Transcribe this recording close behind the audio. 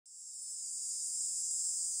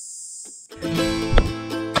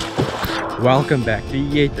Welcome back to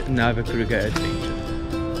yet another Kruger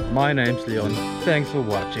adventure. My name's Leon, thanks for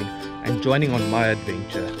watching and joining on my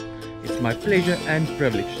adventure. It's my pleasure and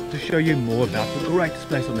privilege to show you more about the greatest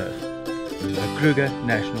place on earth, the Kruger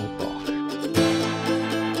National Park.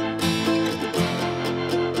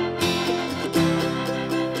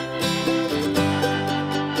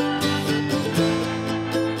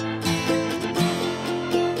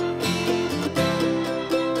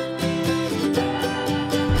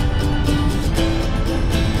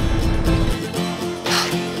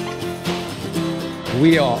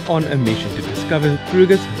 We are on a mission to discover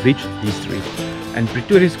Kruger's rich history, and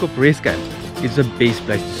Pretoriuskop Rest Camp is the best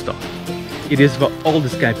place to start. It is the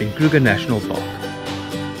oldest camp in Kruger National Park.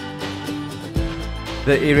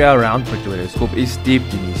 The area around Pretoriuskop is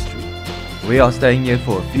steeped in history. We are staying here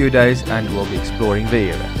for a few days and will be exploring the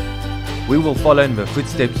area. We will follow in the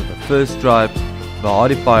footsteps of the first tribe, the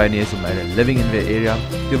hardy pioneers who made a living in the area,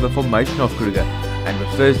 to the formation of Kruger and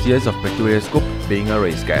the first years of Pretoriuskop being a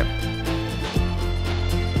rest camp.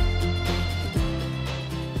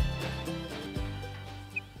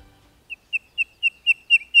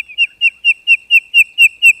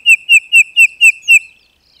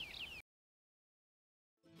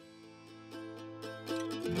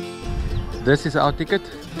 This is our ticket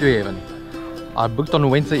to heaven. I booked on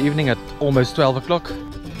Wednesday evening at almost 12 o'clock,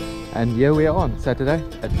 and here we are on Saturday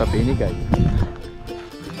at Babeni Gate.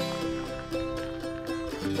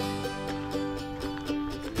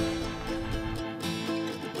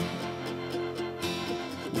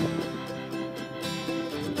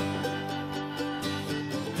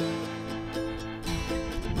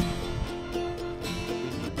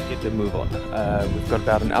 Get the move on. We've got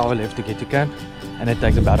about an hour left to get to camp, and it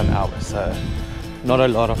takes about an hour, so not a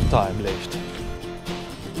lot of time left.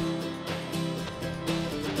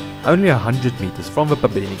 Only 100 meters from the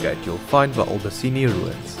Babeni Gate you'll find the Albacini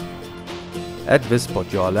ruins. At this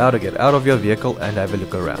spot you are allowed to get out of your vehicle and have a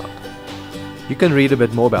look around. You can read a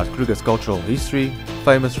bit more about Kruger's cultural history,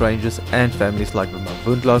 famous ranges and families like the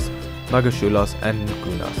Mavundlas, Magashulas and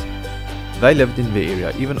Nkunas. They lived in the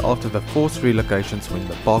area even after the forced relocations when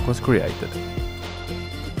the park was created.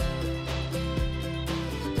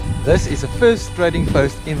 This is the first trading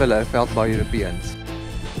post in the Lowveld by Europeans.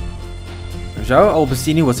 João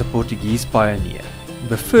Albacini was a Portuguese pioneer,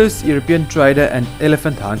 the first European trader and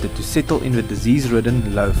elephant hunter to settle in the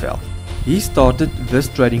disease-ridden Lowveld. He started this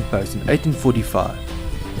trading post in 1845.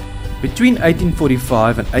 Between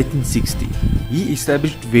 1845 and 1860, he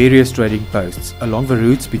established various trading posts along the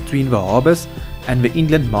routes between the harbours and the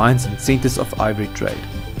inland mines and centres of ivory trade.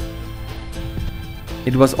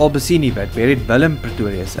 It was Albacini that buried Willem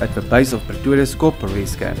Pretorius at the base of Pretoriuskop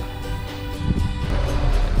Rest Camp.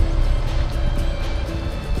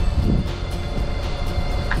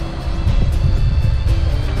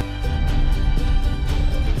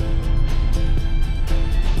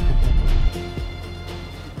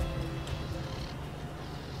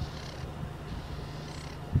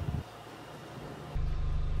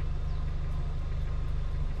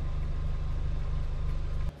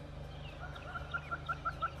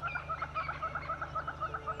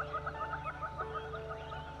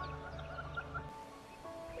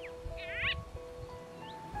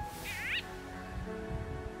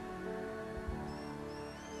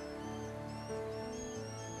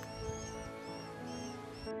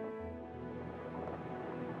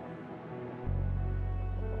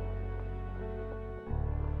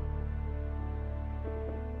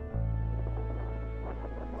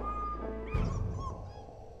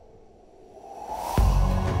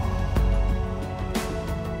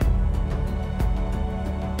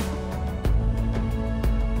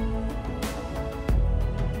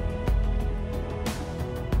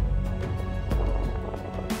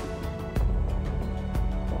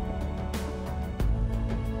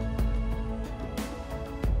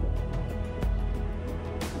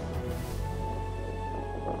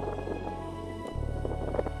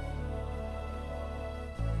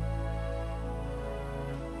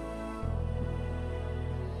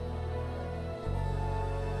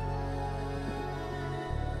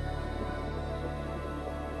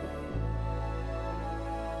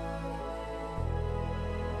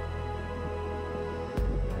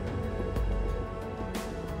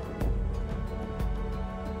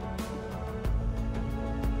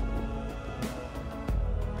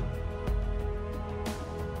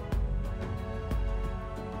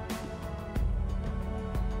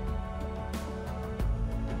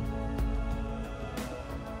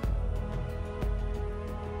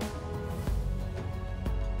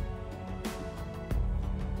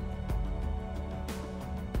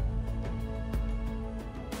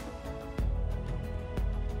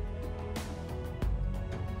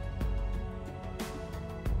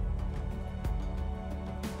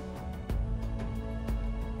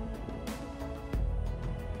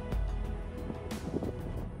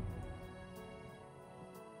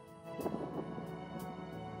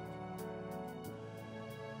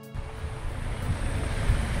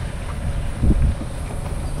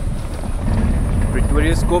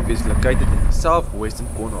 Pretoriuskop is located in the southwestern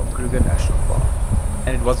corner of Kruger National Park,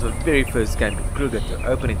 and it was the very first camp in Kruger to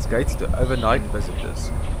open its gates to overnight visitors.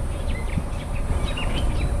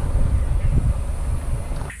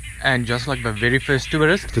 And just like the very first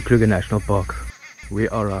tourist to Kruger National Park, we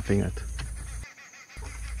are roughing it.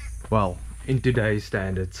 Well, in today's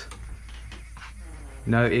standards.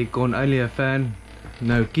 No aircon, only a fan,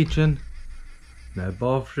 no kitchen, no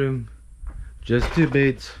bathroom, just 2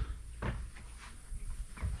 beds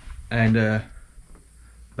and a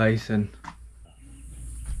basin.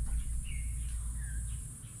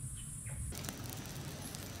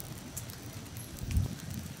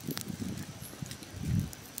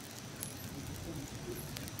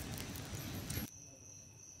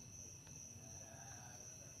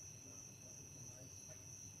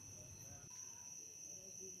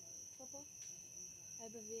 Papa, hij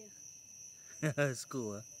beweegt. Ja, dat is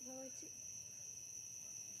cool, hè? Wou het zien?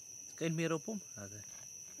 Kijk meer op hem. Okay.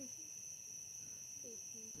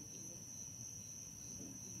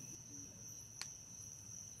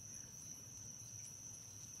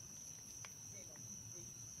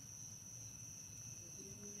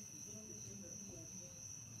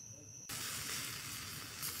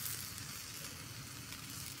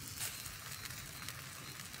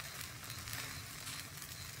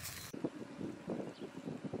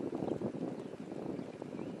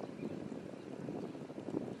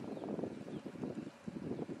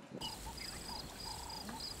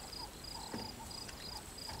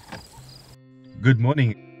 Good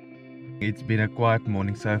morning. It's been a quiet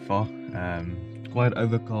morning so far. Quite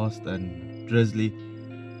overcast and drizzly.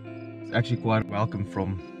 It's actually quite welcome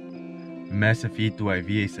from massive heat wave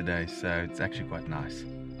yesterday, so it's actually quite nice.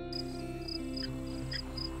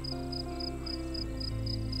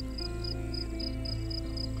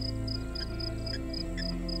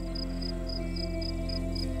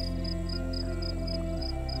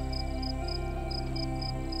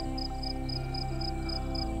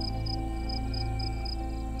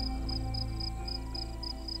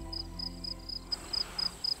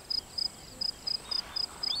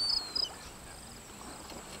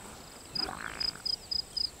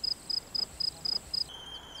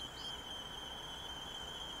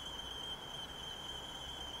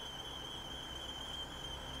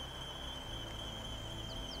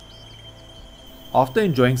 After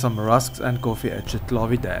enjoying some rusks and coffee at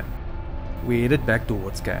Chetlavi Dam, we headed back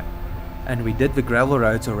towards camp, and we did the gravel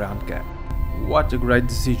roads around camp. What a great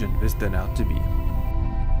decision this turned out to be.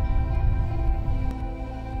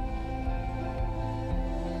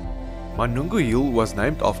 Manungu Hill was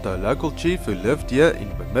named after a local chief who lived here in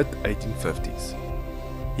the mid-1850s.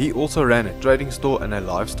 He also ran a trading store and a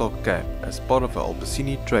livestock camp as part of the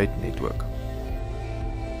Albacini trade network.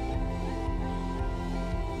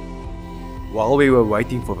 While we were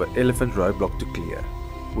waiting for the elephant roadblock to clear,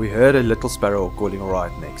 we heard a little sparrow calling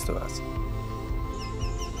right next to us.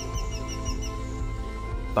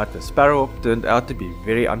 But the sparrow turned out to be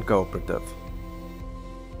very uncooperative.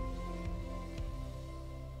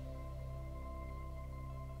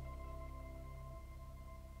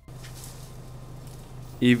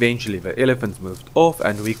 Eventually the elephants moved off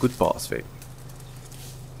and we could pass them.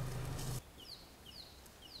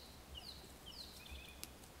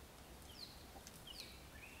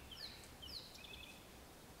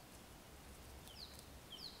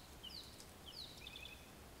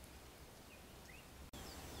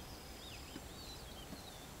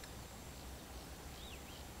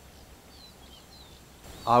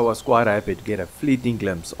 I was quite happy to get a fleeting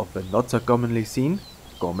glimpse of the not so commonly seen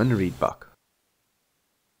common reedbuck.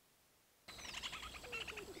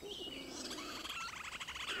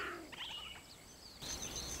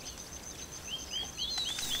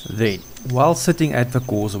 Then, while sitting at the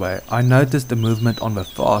causeway, I noticed a movement on the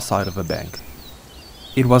far side of the bank.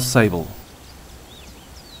 It was Sable.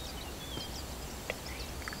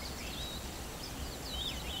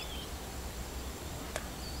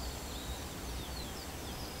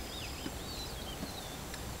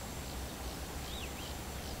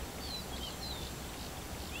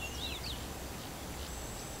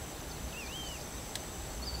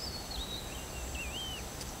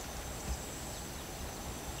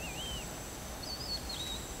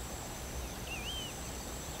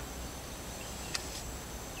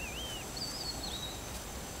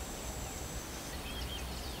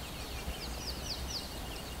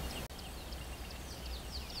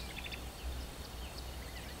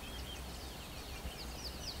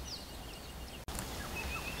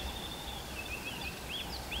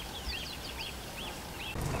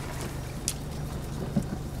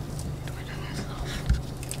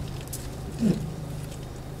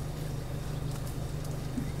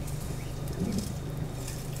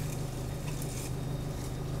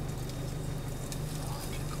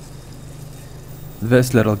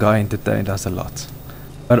 This little guy entertained us a lot,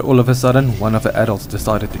 but all of a sudden one of the adults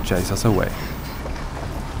decided to chase us away.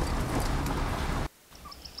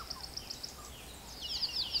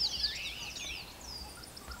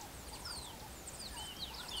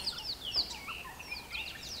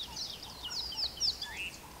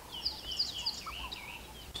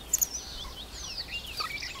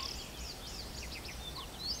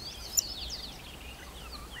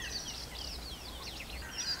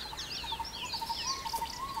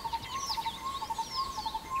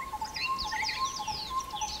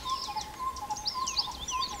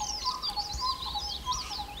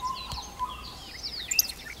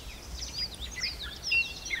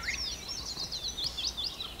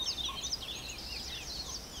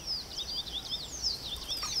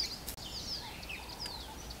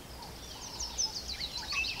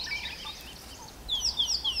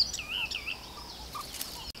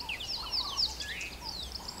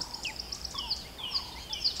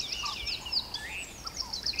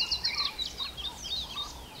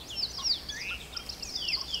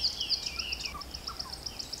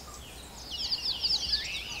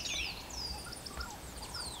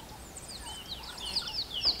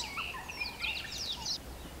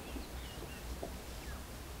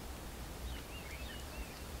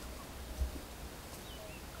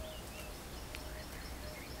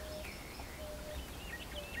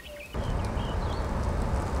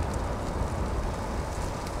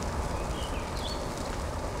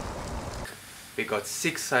 We got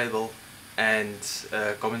 6 sable and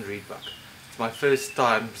common reedbuck. It's my first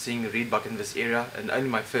time seeing reedbuck in this area and only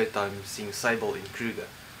my third time seeing sable in Kruger.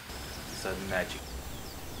 So magic.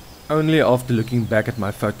 Only after looking back at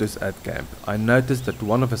my photos at camp, I noticed that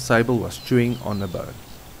one of the sable was chewing on a bone.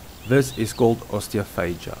 This is called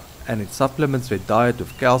osteophagia and it supplements their diet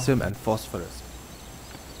with calcium and phosphorus.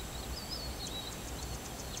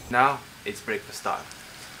 Now it's breakfast time.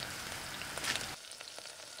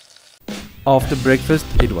 After breakfast,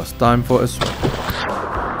 it was time for a swim.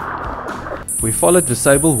 We followed the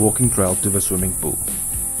sable walking trail to the swimming pool.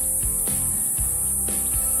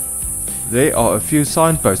 There are a few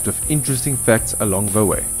signposts with interesting facts along the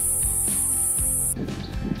way.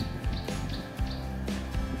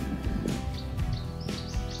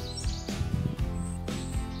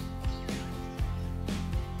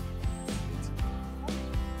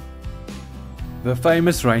 The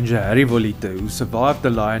famous ranger Harry Volite, who survived the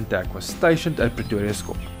lion attack, was stationed at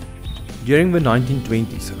Pretoriuskop. During the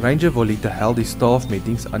 1920s, Ranger Volite held his staff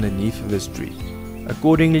meetings underneath this tree.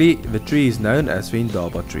 Accordingly, the tree is known as the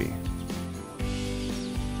Indaba tree.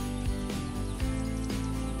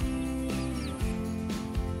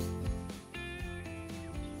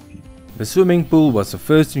 The swimming pool was the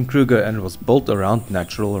first in Kruger and was built around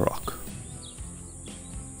natural rock.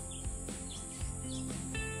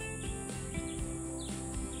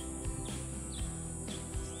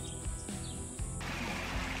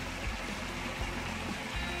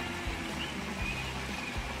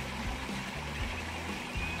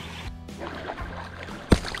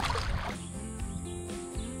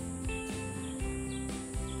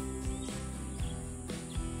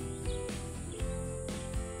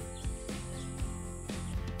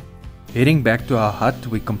 Heading back to our hut,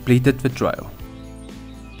 we completed the trail.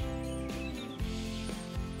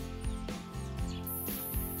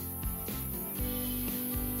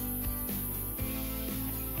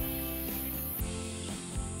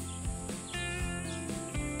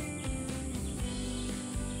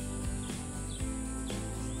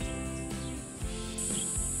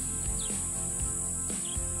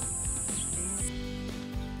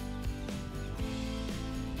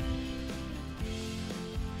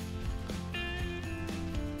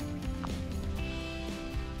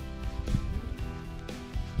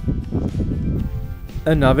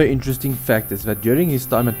 Another interesting fact is that during his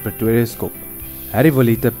time at Pretoriuskop, Harry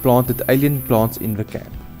Volite planted alien plants in the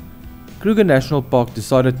camp. Kruger National Park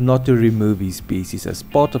decided not to remove these species as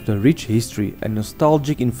part of the rich history and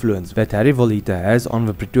nostalgic influence that Harry Volite has on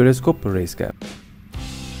the Pretoriuskop Rest Camp.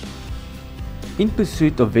 In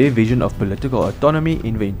pursuit of their vision of political autonomy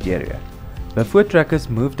in the interior, the Voortrekkers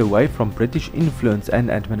moved away from British influence and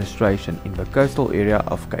administration in the coastal area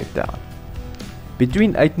of Cape Town.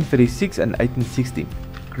 Between 1836 and 1816,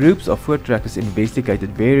 groups of Voortrekkers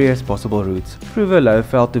investigated various possible routes through the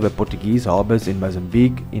Lowveld to the Portuguese harbours in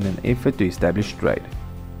Mozambique in an effort to establish trade.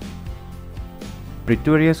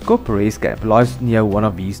 Pretoriuskop Rest Camp lies near one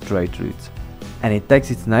of these trade routes, and it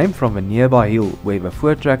takes its name from the nearby hill where the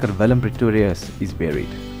Voortrekker Willem Pretorius is buried.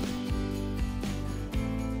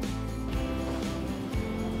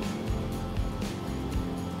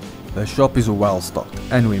 The shop is well stocked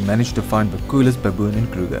and we managed to find the coolest baboon in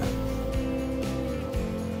Kruger.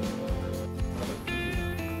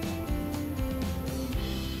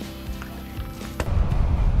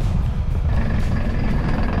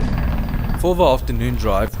 For the afternoon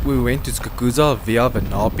drive, we went to Skukuza via the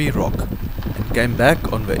Napi Rock and came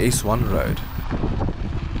back on the S1 road.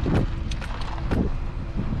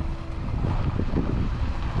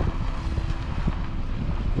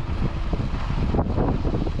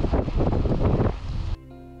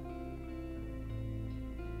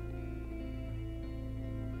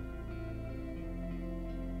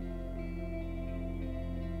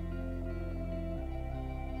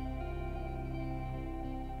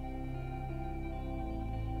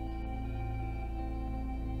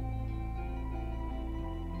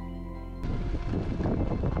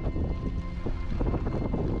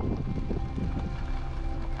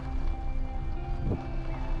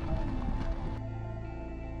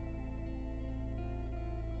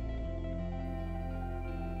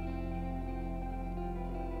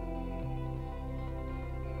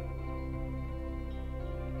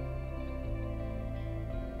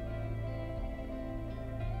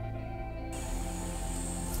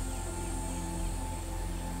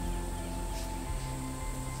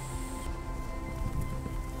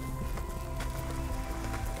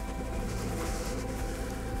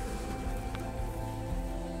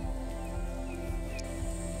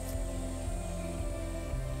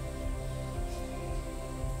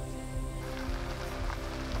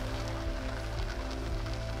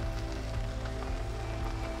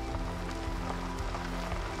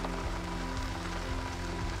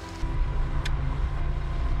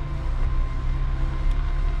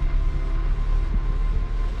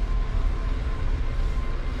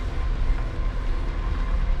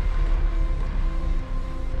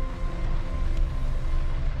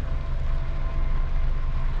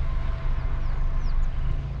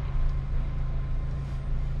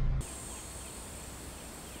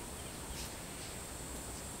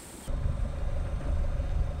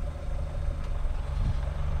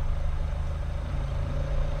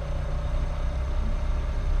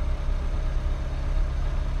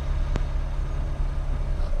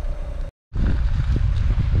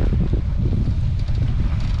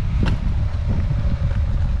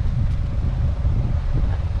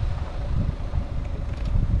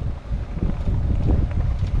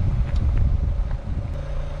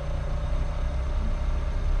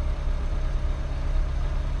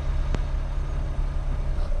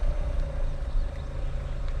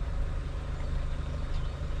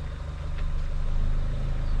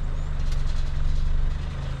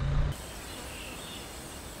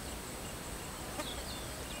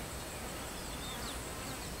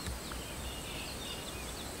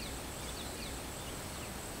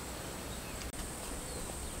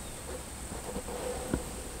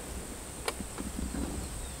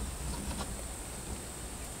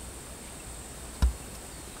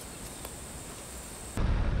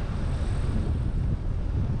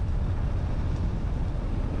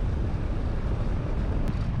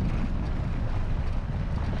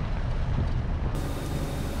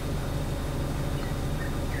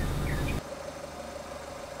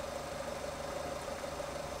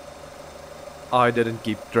 I didn't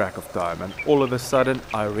keep track of time, and all of a sudden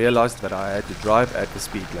I realized that I had to drive at the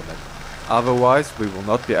speed limit. Otherwise, we will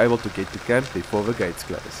not be able to get to camp before the gates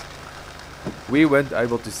close. We weren't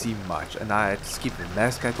able to see much, and I had to skip the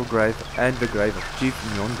mass cattle grave and the grave of Chief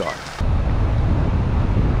Nyongan.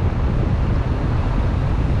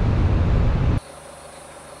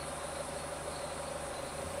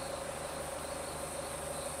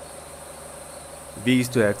 These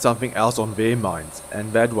two had something else on their minds,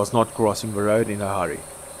 and that was not crossing the road in a hurry.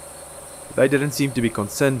 They didn't seem to be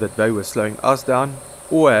concerned that they were slowing us down,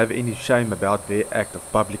 or have any shame about their act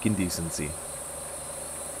of public indecency.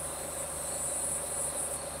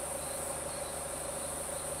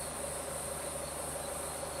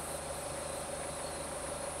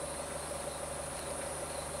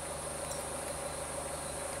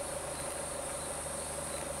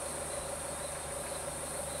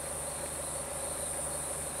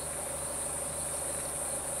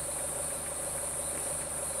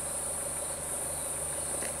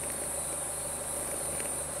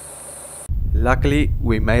 Luckily,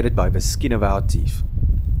 we made it by the skin of our teeth.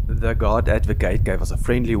 The guard at the gate gave us a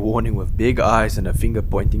friendly warning with big eyes and a finger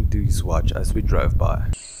pointing to his watch as we drove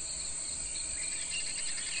by.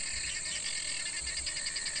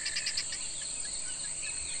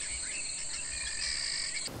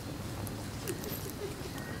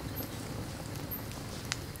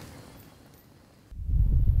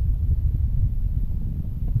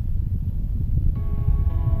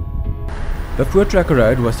 The Pretoriuskop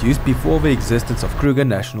Road was used before the existence of Kruger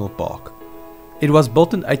National Park. It was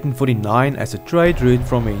built in 1849 as a trade route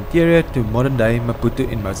from the interior to modern-day Maputo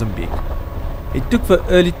in Mozambique. It took for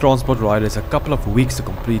early transport riders a couple of weeks to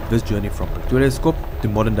complete this journey from Pretoriuskop to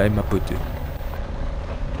modern-day Maputo.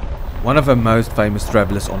 One of the most famous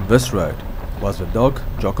travelers on this road was the dog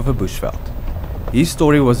Jock of the Bushveld. His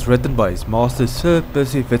story was written by his master Sir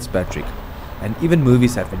Percy Fitzpatrick, and even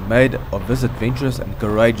movies have been made of this adventurous and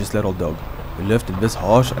courageous little dog who lived in this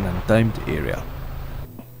harsh and untamed area.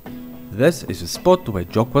 This is the spot where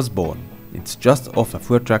Jock was born. It's just off the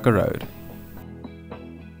Voortrekker Road.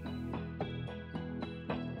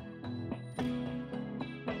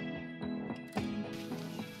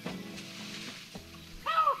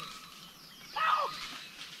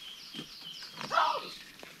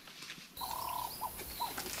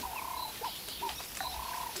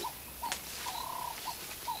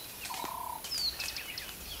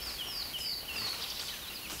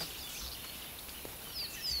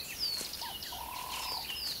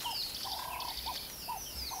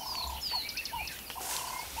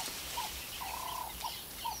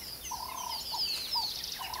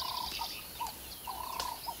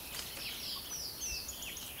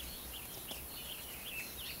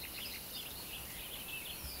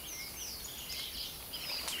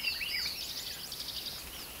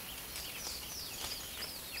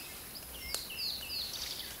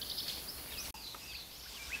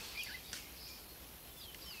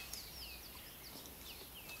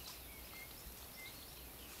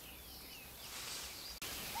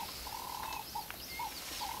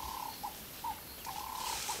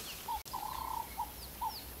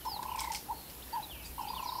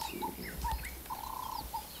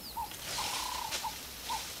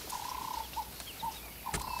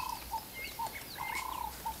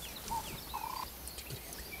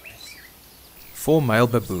 For male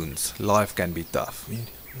baboons, life can be tough.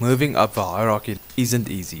 Moving up the hierarchy isn't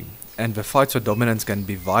easy, and the fights for dominance can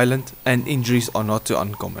be violent, and injuries are not too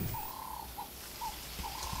uncommon.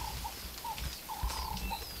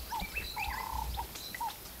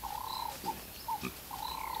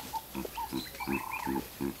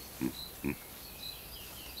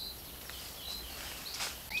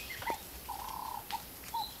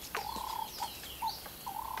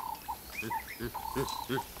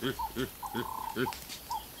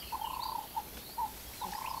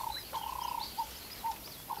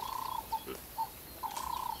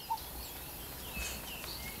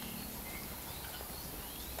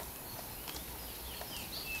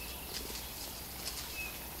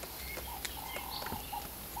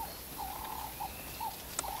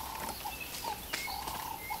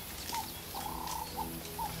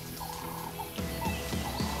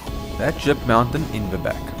 That Ship Mountain in the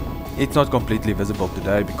back. It's not completely visible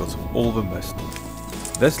today because of all the mist.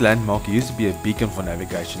 This landmark used to be a beacon for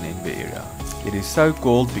navigation in the area. It is so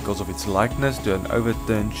called because of its likeness to an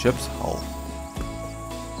overturned ship's hull.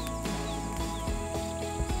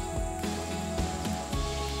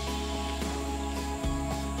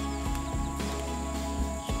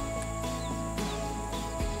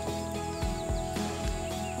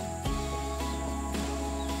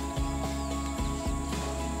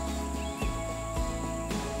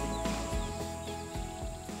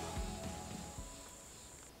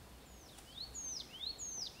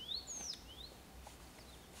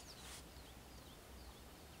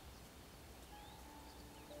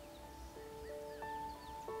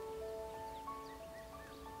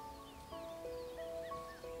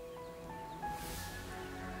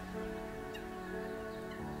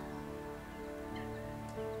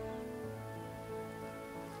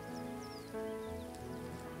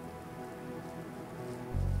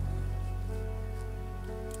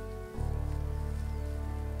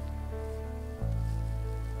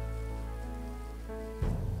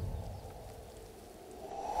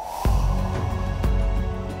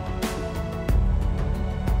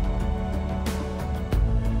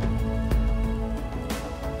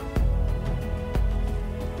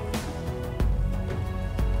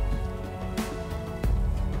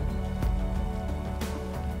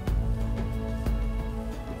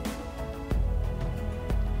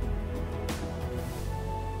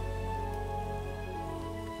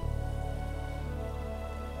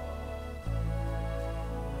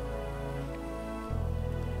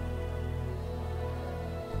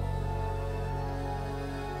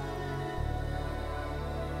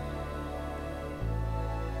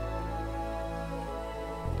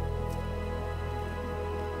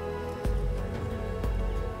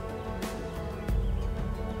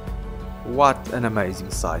 What an amazing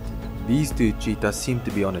sight. These two cheetahs seem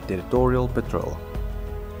to be on a territorial patrol.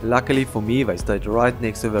 Luckily for me, they stayed right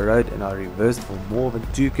next to the road and I reversed for more than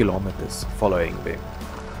 2 kilometers following them.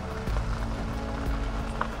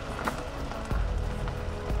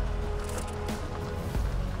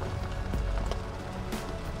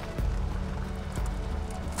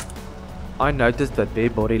 I noticed that their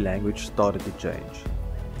body language started to change.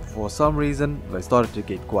 For some reason, they started to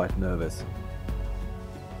get quite nervous.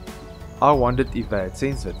 I wondered if they had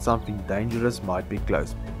sensed that something dangerous might be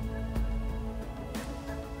close.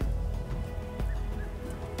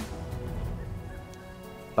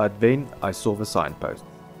 But then I saw the signpost.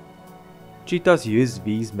 Cheetahs use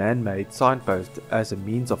these man-made signposts as a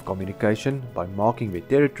means of communication by marking their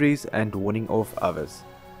territories and warning off others.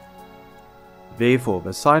 Therefore,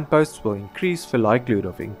 the signposts will increase the likelihood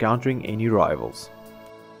of encountering any rivals.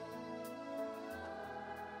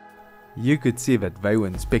 You could see that they were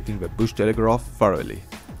inspecting the bush telegraph thoroughly.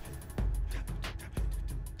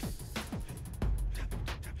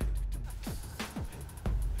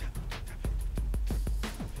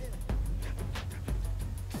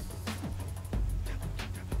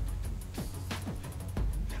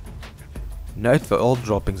 Note the old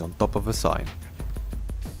droppings on top of the sign.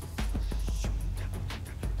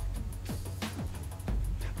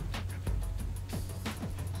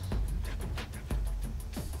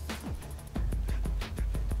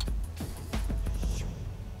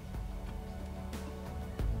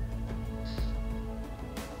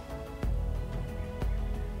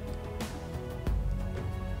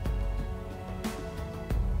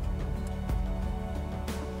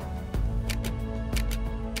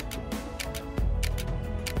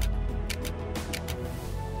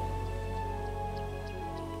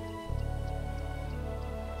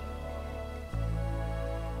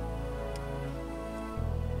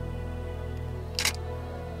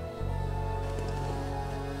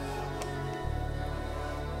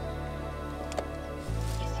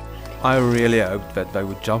 I really hoped that they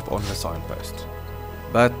would jump on the signpost,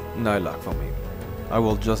 but no luck for me. I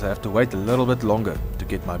will just have to wait a little bit longer to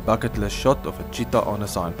get my bucket list shot of a cheetah on a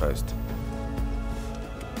signpost.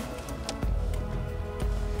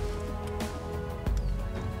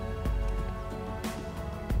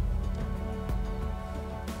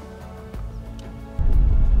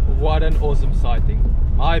 What an awesome sighting.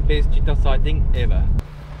 My best cheetah sighting ever.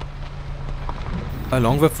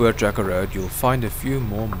 Along the Pretoriuskop Road you'll find a few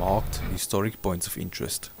more marked historic points of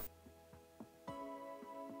interest.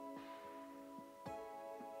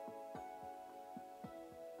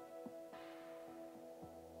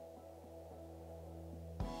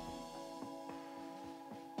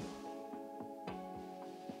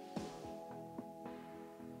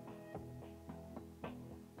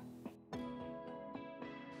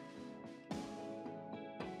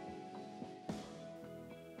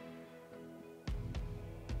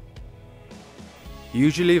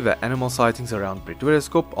 Usually the animal sightings around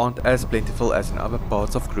Pretoriuskop aren't as plentiful as in other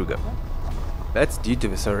parts of Kruger. That's due to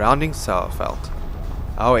the surrounding sourveld.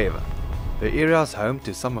 However, the area is home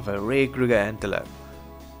to some of the rare Kruger antelope.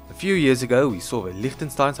 A few years ago we saw the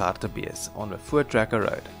Liechtenstein's hartebeest on the Pretoriuskop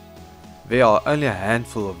Road. There are only a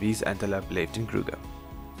handful of these antelope left in Kruger.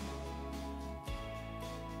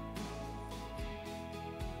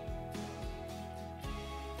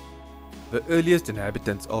 The earliest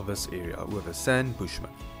inhabitants of this area were the Sand Bushmen.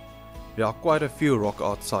 There are quite a few rock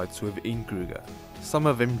art sites within Kruger, some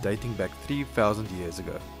of them dating back 3,000 years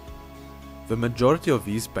ago. The majority of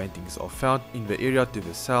these paintings are found in the area to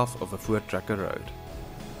the south of the Pretoriuskop Road.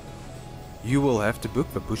 You will have to book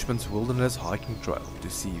the Bushman's Wilderness hiking trail to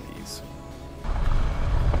see these.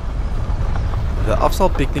 The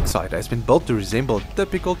Afsal picnic site has been built to resemble a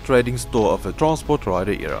typical trading store of the transport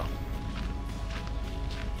rider era.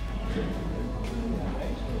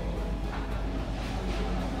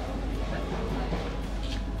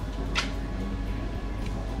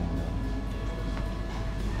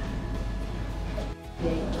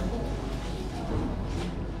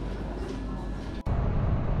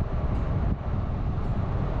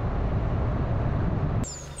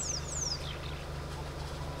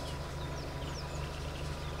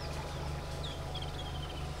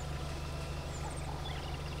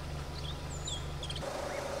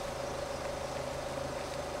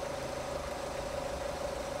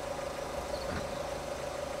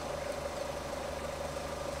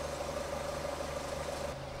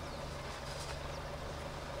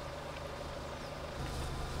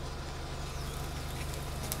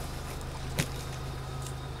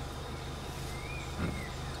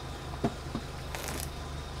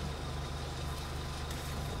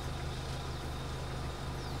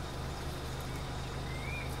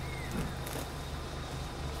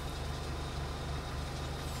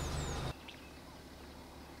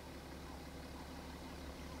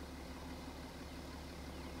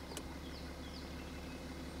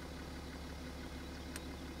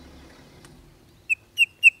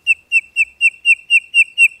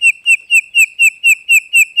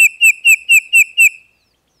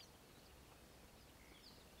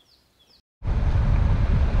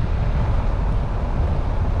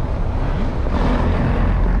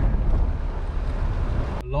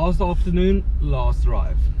 this afternoon, last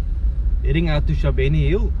drive. Heading out to Shabeni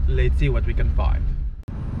Hill, let's see what we can find.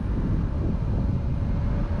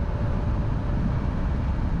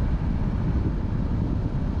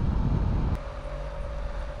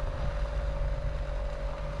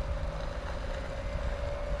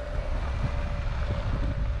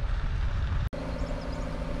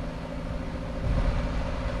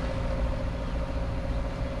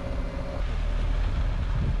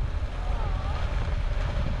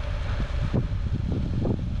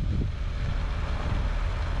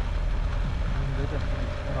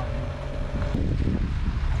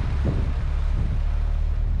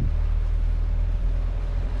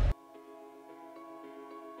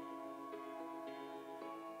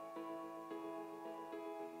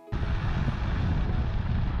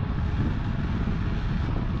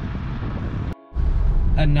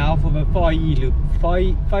 And now for the Fai loop.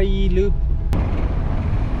 Fai loop.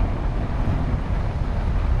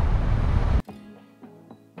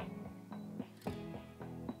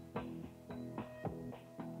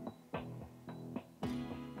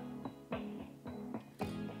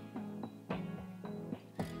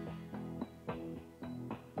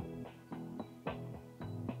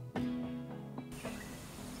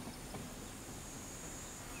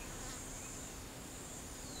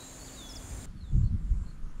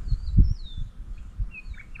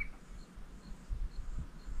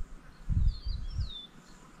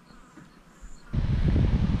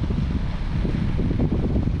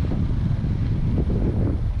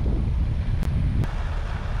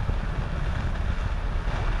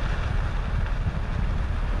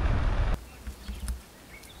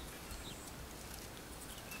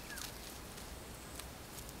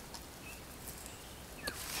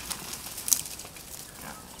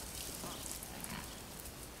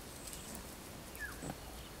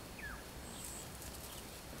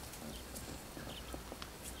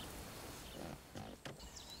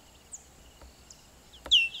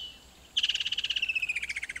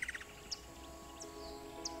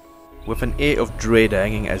 With an air of dread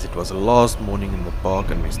hanging as it was the last morning in the park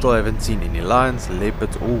and we still haven't seen any lions,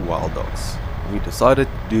 leopards or wild dogs, we decided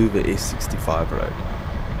to do the S65 road.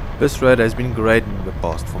 This road has been great in the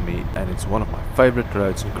past for me and it's one of my favorite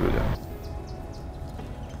roads in Kruger.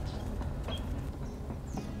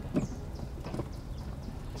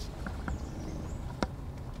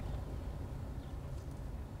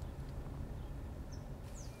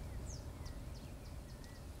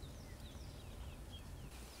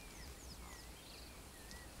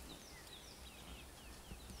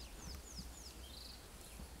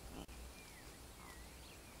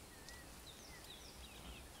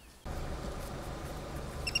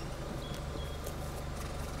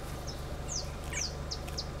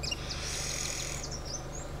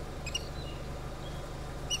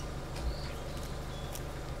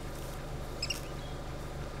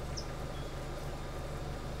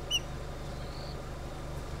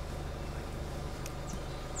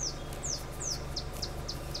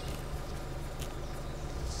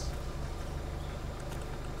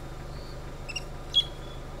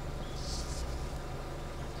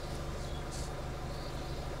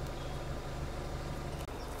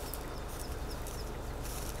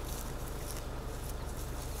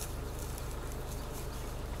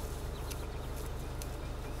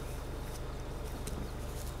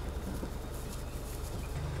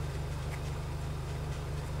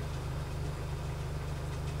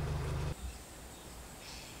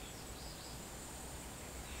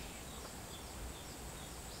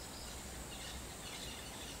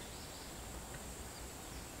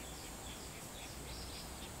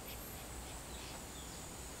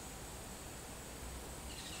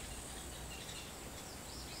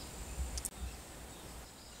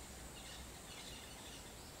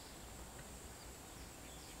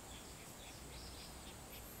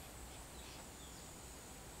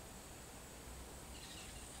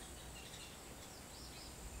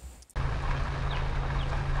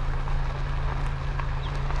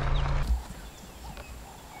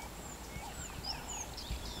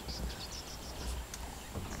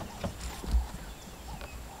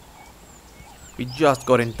 We just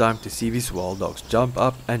got in time to see these wild dogs jump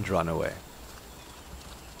up and run away.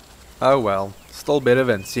 Oh well, still better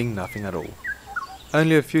than seeing nothing at all.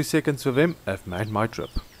 Only a few seconds with them have made my trip.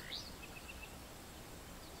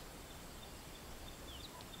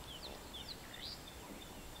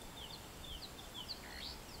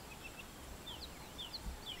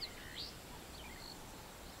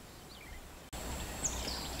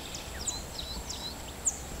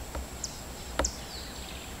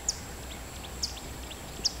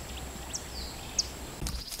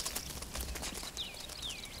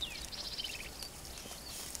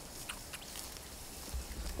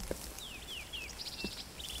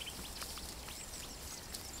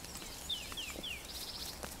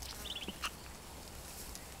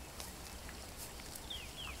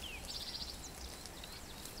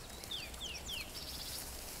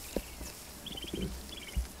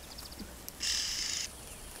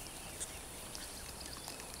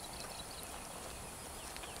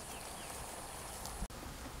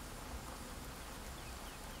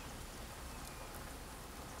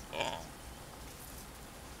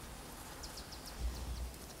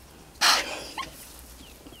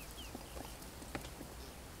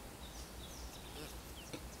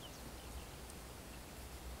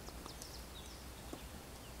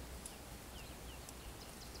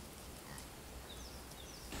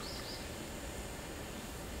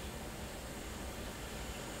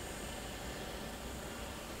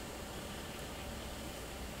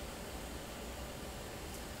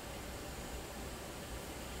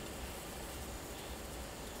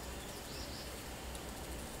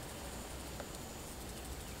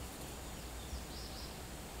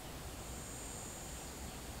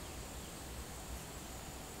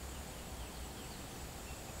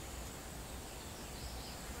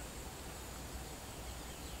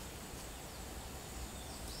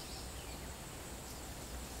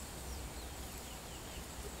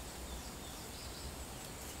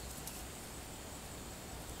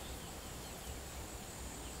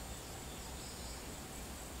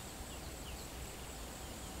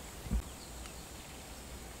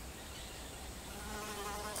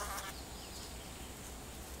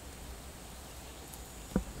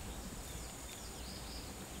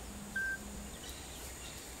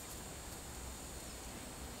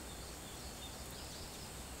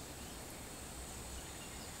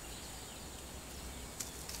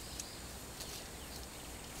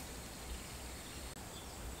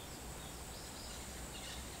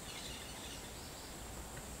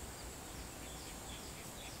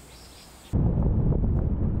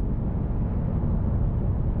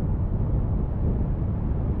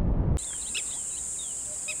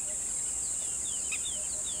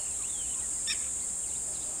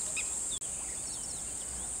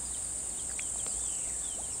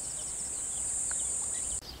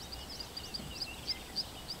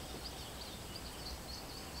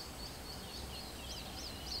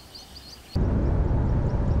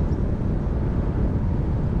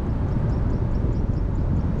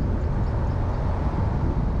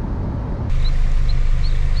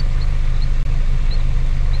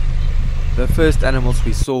 The first animals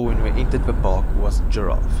we saw when we entered the park was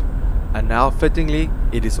giraffe. And now fittingly,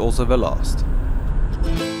 it is also the last.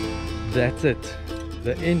 That's it.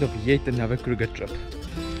 The end of yet another Kruger trip.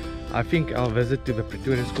 I think our visit to the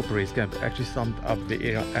Pretoriuskop Rest Camp actually summed up the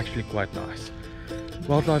area actually quite nice.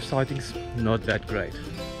 Wildlife sightings, not that great.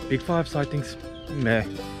 Big 5 sightings, meh.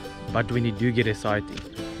 But when you do get a sighting,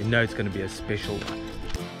 you know it's going to be a special one.